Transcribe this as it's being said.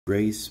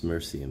Grace,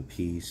 mercy, and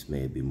peace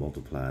may it be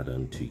multiplied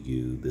unto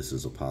you. This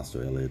is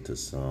Apostle Elliott to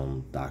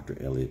some, Dr.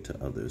 Elliott to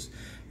others.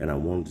 And I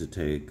wanted to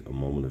take a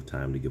moment of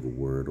time to give a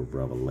word of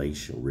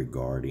revelation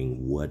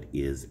regarding what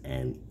is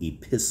an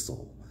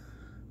epistle.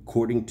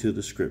 According to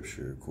the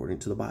scripture, according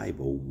to the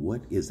Bible,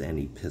 what is an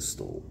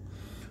epistle?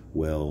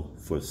 Well,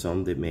 for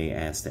some that may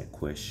ask that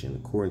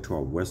question, according to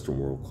our Western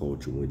world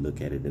culture, when we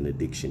look at it in a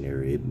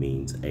dictionary, it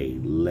means a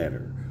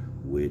letter,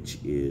 which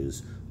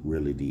is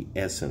really the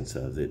essence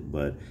of it.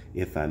 But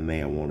if I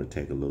may, I want to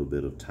take a little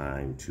bit of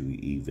time to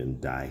even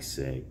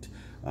dissect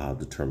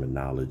the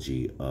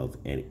terminology of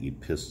an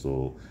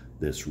epistle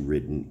that's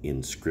written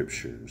in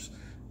scriptures.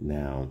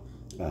 Now,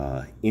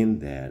 in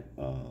that,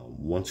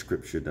 one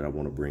scripture that I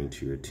want to bring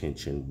to your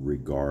attention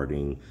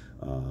regarding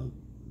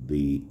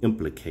the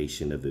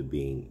implication of it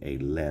being a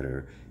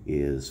letter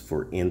is,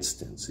 for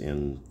instance,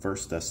 in 1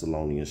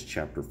 Thessalonians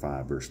chapter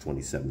 5, verse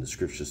 27, the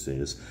scripture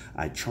says,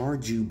 I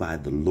charge you by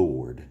the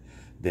Lord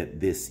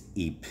that this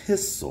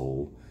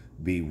epistle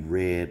be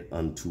read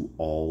unto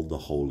all the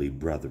holy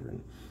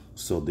brethren.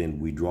 So then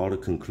we draw the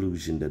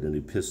conclusion that an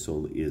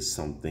epistle is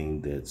something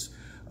that's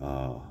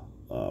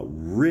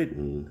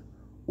written,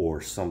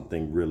 or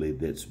something really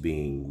that's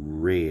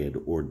being read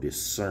or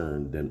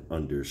discerned and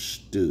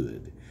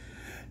understood.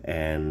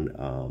 And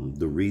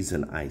the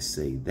reason I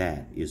say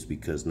that is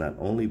because not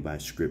only by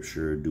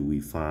scripture do we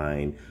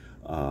find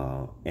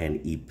an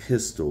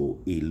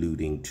epistle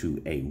alluding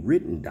to a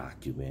written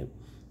document,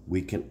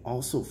 we can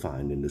also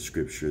find in the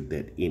scripture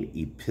that an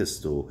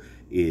epistle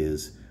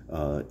is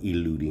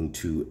alluding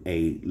to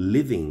a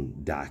living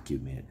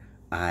document,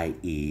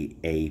 i.e.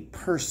 a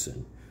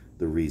person.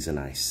 The reason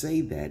I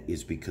say that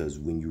is because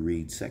when you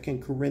read 2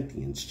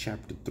 Corinthians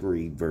chapter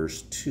 3,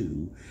 verse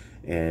 2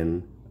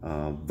 and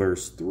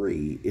verse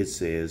 3, it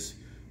says,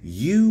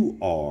 you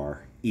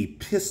are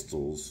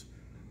epistles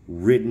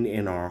written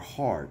in our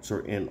hearts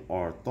or in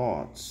our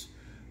thoughts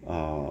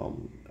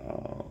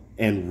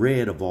and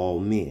read of all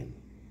men.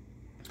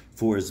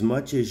 For as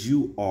much as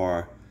you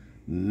are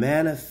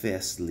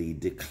manifestly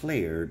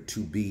declared to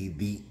be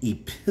the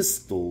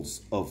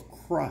epistles of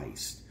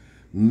Christ,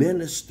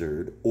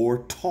 ministered or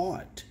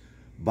taught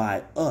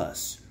by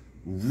us,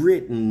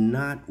 written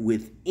not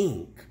with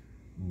ink,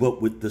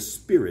 but with the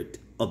Spirit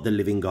of the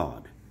living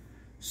God.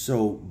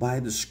 So by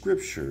the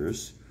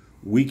scriptures,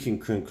 we can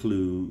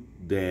conclude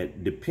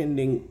that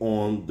depending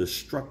on the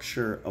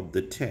structure of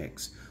the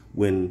text,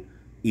 when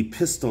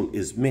epistle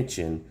is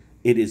mentioned,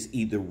 it is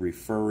either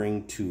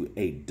referring to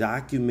a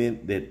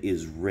document that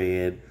is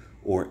read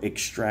or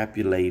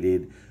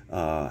extrapolated,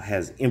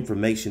 has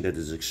information that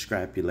is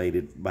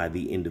extrapolated by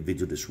the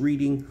individual that's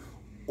reading,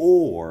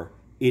 or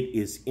it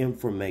is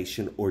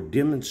information or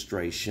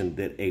demonstration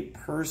that a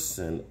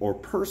person or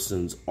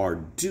persons are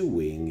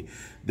doing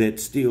that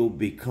still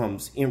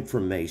becomes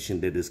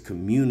information that is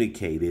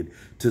communicated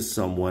to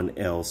someone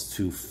else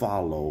to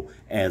follow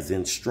as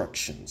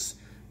instructions.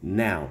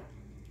 Now,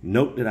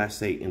 note that I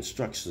say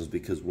instructions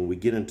because when we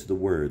get into the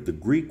word, the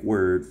Greek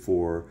word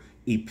for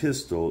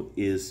epistle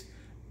is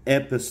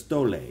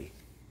epistole,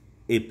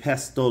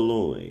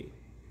 epistoloi,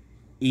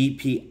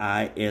 E-P-I-S-T-O-L-E,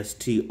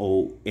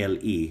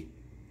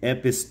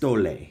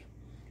 epistole.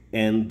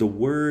 And the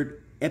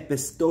word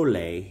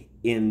epistole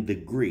in the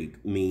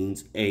Greek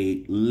means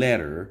a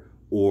letter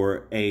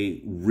or a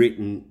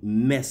written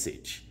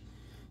message.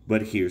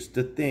 But here's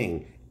the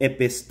thing.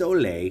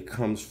 Epistole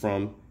comes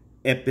from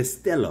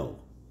epistello.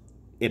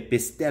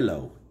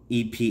 Epistello,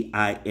 E-P-I-S-T-E-L-L-O,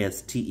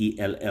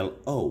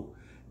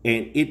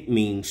 and it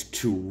means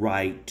to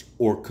write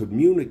or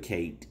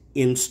communicate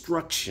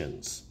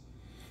instructions.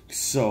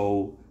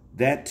 So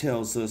that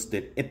tells us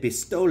that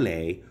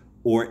epistole,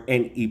 or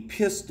an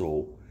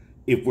epistle,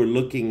 if we're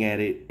looking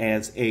at it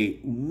as a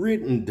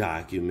written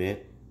document,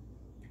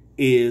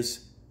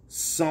 is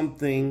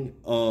something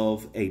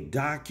of a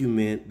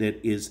document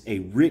that is a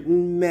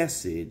written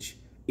message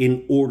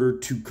in order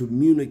to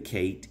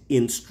communicate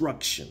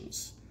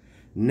instructions.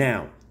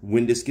 Now,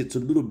 when this gets a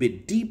little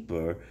bit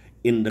deeper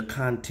in the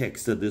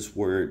context of this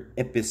word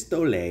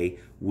epistole,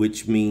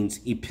 which means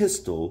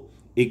epistle,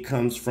 it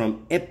comes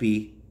from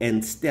epi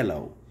and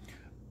stello.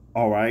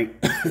 All right,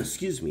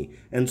 excuse me.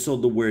 And so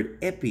the word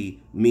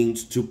epi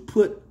means to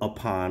put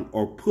upon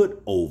or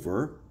put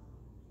over.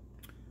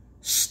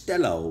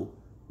 Stello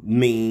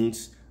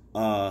means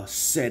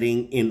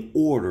setting in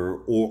order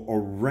or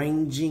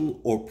arranging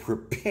or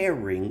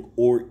preparing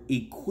or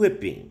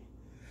equipping.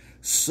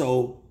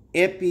 So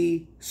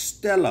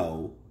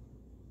epistello,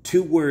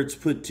 two words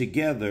put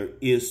together,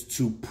 is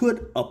to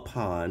put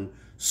upon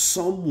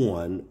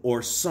someone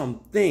or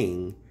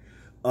something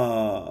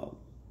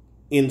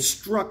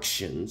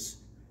instructions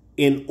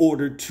in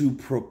order to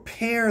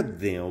prepare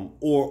them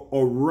or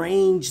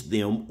arrange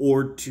them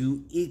or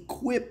to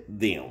equip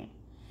them.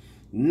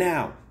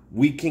 Now,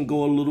 we can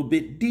go a little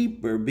bit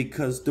deeper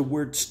because the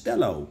word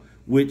stello,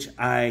 which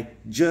I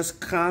just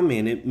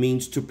commented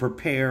means to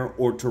prepare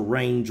or to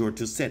arrange or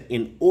to set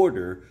in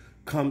order,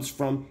 comes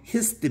from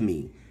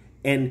histemi.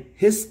 And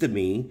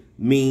histemi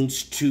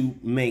means to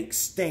make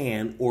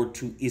stand or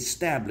to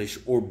establish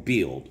or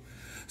build.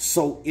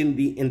 So in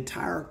the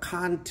entire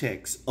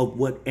context of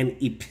what an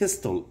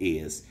epistle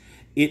is,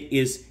 it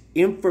is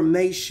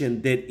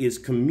information that is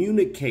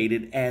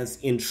communicated as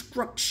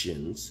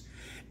instructions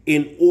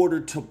in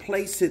order to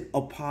place it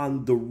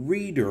upon the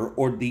reader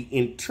or the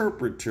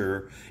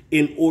interpreter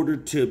in order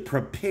to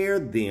prepare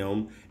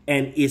them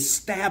and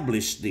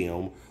establish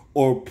them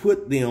or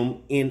put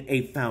them in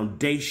a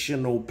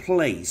foundational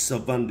place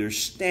of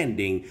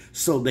understanding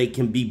so they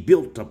can be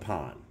built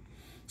upon.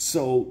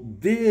 So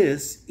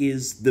this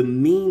is the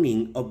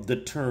meaning of the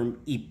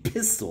term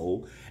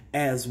epistle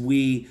as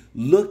we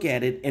look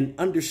at it and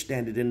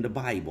understand it in the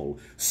Bible.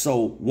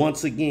 So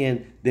once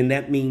again, then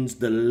that means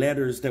the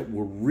letters that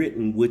were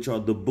written, which are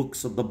the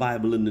books of the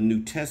Bible in the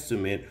New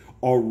Testament,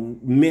 are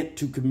meant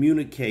to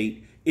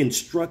communicate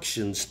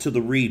instructions to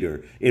the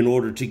reader in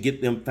order to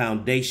get them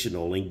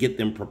foundational and get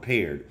them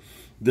prepared.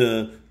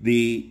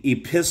 The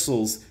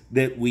epistles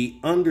that we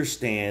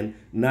understand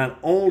not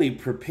only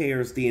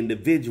prepares the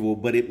individual,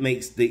 but it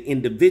makes the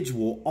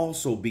individual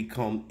also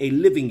become a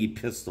living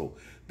epistle,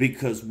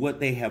 because what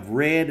they have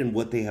read and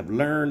what they have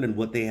learned and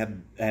what they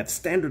have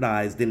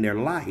standardized in their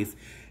life,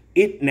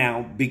 it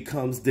now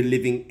becomes the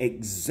living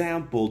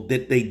example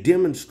that they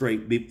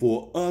demonstrate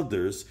before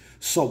others.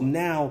 So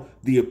now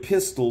the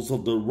epistles or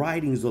the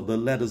writings or the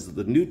letters of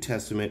the New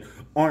Testament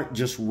aren't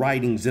just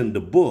writings in the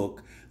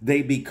book.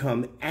 They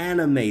become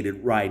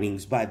animated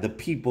writings by the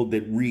people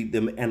that read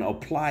them and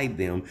apply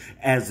them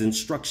as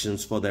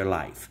instructions for their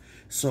life.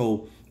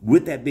 So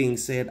with that being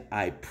said,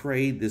 I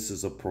pray this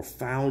is a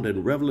profound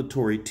and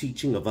revelatory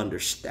teaching of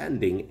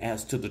understanding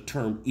as to the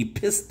term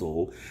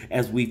epistle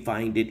as we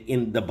find it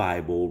in the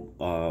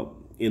Bible,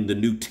 in the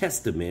New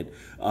Testament,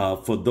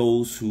 for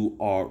those who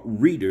are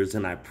readers.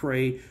 And I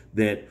pray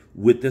that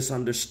with this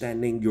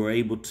understanding, you're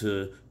able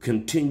to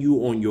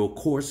continue on your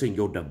course and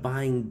your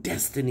divine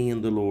destiny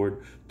in the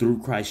Lord through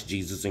Christ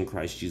Jesus and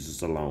Christ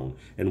Jesus alone.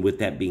 And with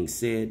that being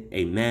said,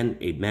 amen,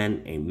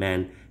 amen,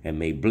 amen, and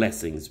may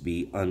blessings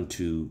be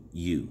unto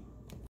you.